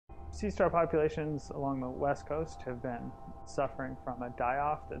Seastar populations along the west coast have been suffering from a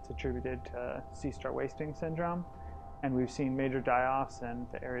die-off that's attributed to seastar wasting syndrome. And we've seen major die-offs in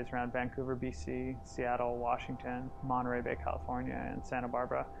the areas around Vancouver, BC, Seattle, Washington, Monterey Bay, California, and Santa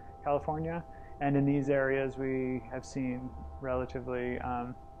Barbara, California. And in these areas, we have seen relatively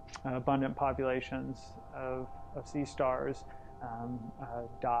abundant populations of sea stars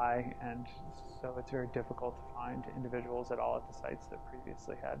die, and so it's very difficult to find individuals at all at the sites that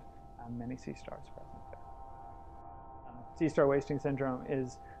previously had many sea stars present there. Seastar wasting syndrome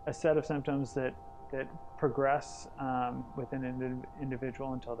is a set of symptoms that progress within an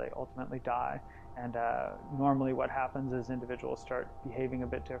individual until they ultimately die. And normally what happens is individuals start behaving a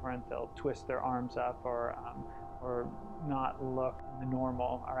bit different. They'll twist their arms up or not look the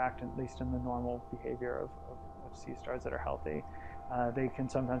normal, or act at least in the normal behavior of sea stars that are healthy. They can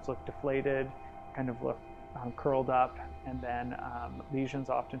sometimes look deflated, kind of look curled up, and then lesions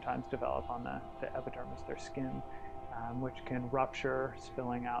oftentimes develop on the epidermis, their skin, which can rupture,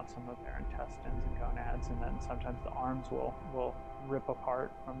 spilling out some of their intestines and gonads, and then sometimes the arms will rip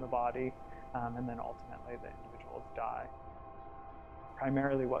apart from the body, and then ultimately the individuals die.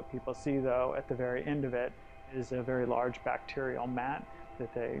 Primarily what people see, though, at the very end of it is a very large bacterial mat that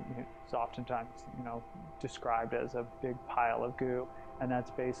it's oftentimes described as a big pile of goo, and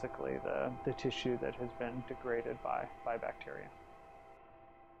that's basically the tissue that has been degraded by bacteria.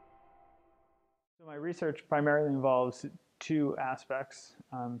 So my research primarily involves two aspects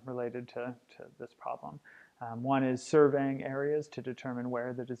related to this problem. One is surveying areas to determine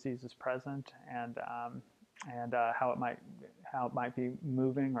where the disease is present and how it might be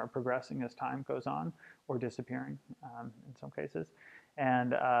moving or progressing as time goes on, or disappearing in some cases.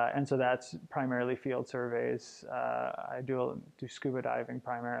 And so that's primarily field surveys. I do scuba diving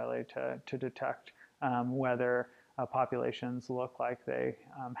primarily to detect whether populations look like they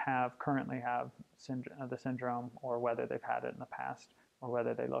currently have the syndrome, or whether they've had it in the past, or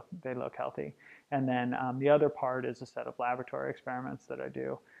whether they look healthy. And then the other part is a set of laboratory experiments that I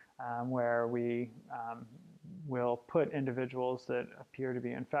do, where we will put individuals that appear to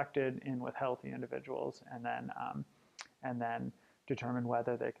be infected in with healthy individuals, and then determine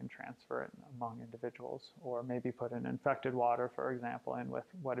whether they can transfer it among individuals, or maybe put in infected water, for example, in with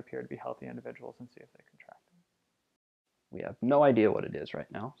what appear to be healthy individuals and see if they contract it. We have no idea what it is right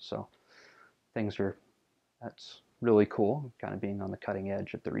now, so that's really cool, kind of being on the cutting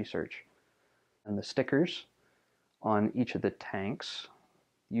edge of the research. And the stickers on each of the tanks,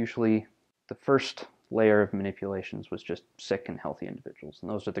 usually the first layer of manipulations was just sick and healthy individuals,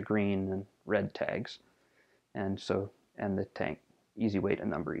 and those are the green and red tags. And the tank, easy way to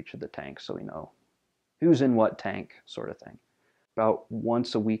number each of the tanks so we know who's in what tank, sort of thing. About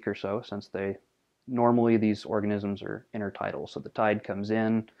once a week or so, since normally these organisms are intertidal, so the tide comes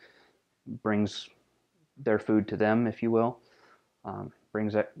in, brings their food to them, if you will,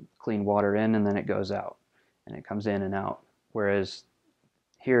 brings that clean water in, and then it goes out, and it comes in and out. Whereas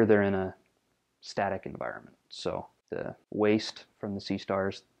here they're in a static environment, so the waste from the sea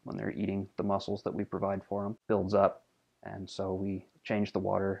stars, when they're eating the mussels that we provide for them, builds up, and so we change the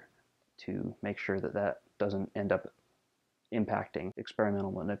water to make sure that doesn't end up impacting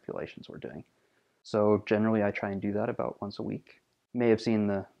experimental manipulations we're doing. So generally I try and do that about once a week. You may have seen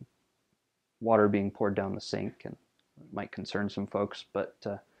the water being poured down the sink, and it might concern some folks, but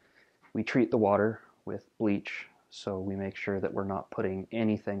we treat the water with bleach, so we make sure that we're not putting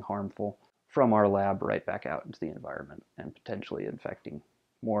anything harmful from our lab right back out into the environment and potentially infecting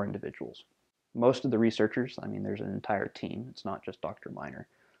more individuals. Most of the researchers, there's an entire team, it's not just Dr. Miner,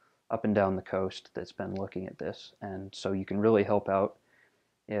 up and down the coast that's been looking at this, and so you can really help out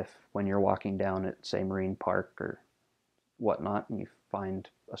if, when you're walking down at, say, Marine Park or whatnot, and you find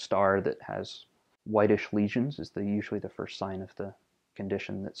a star that has whitish lesions, is usually the first sign of the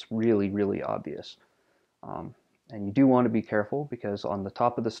condition that's really, really obvious. And you do want to be careful, because on the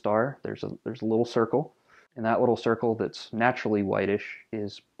top of the star there's a little circle, and that little circle that's naturally whitish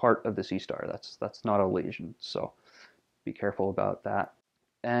is part of the sea star. That's not a lesion, so be careful about that.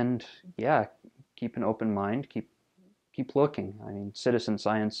 And yeah, keep an open mind, keep looking. Citizen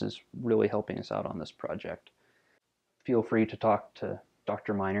science is really helping us out on this project. Feel free to talk to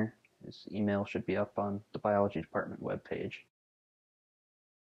Dr. Miner. His email should be up on the biology department webpage.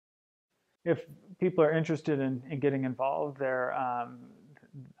 If people are interested in getting involved there,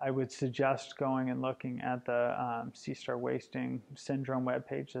 I would suggest going and looking at the Seastar Wasting Syndrome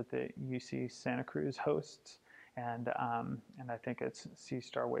webpage that the UC Santa Cruz hosts, and I think it's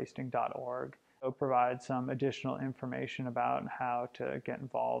seastarwasting.org. It'll provide some additional information about how to get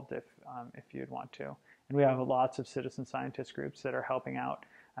involved if you'd want to. And we have lots of citizen scientist groups that are helping out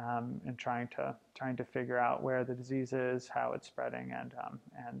and trying to figure out where the disease is, how it's spreading,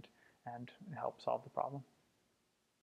 and help solve the problem.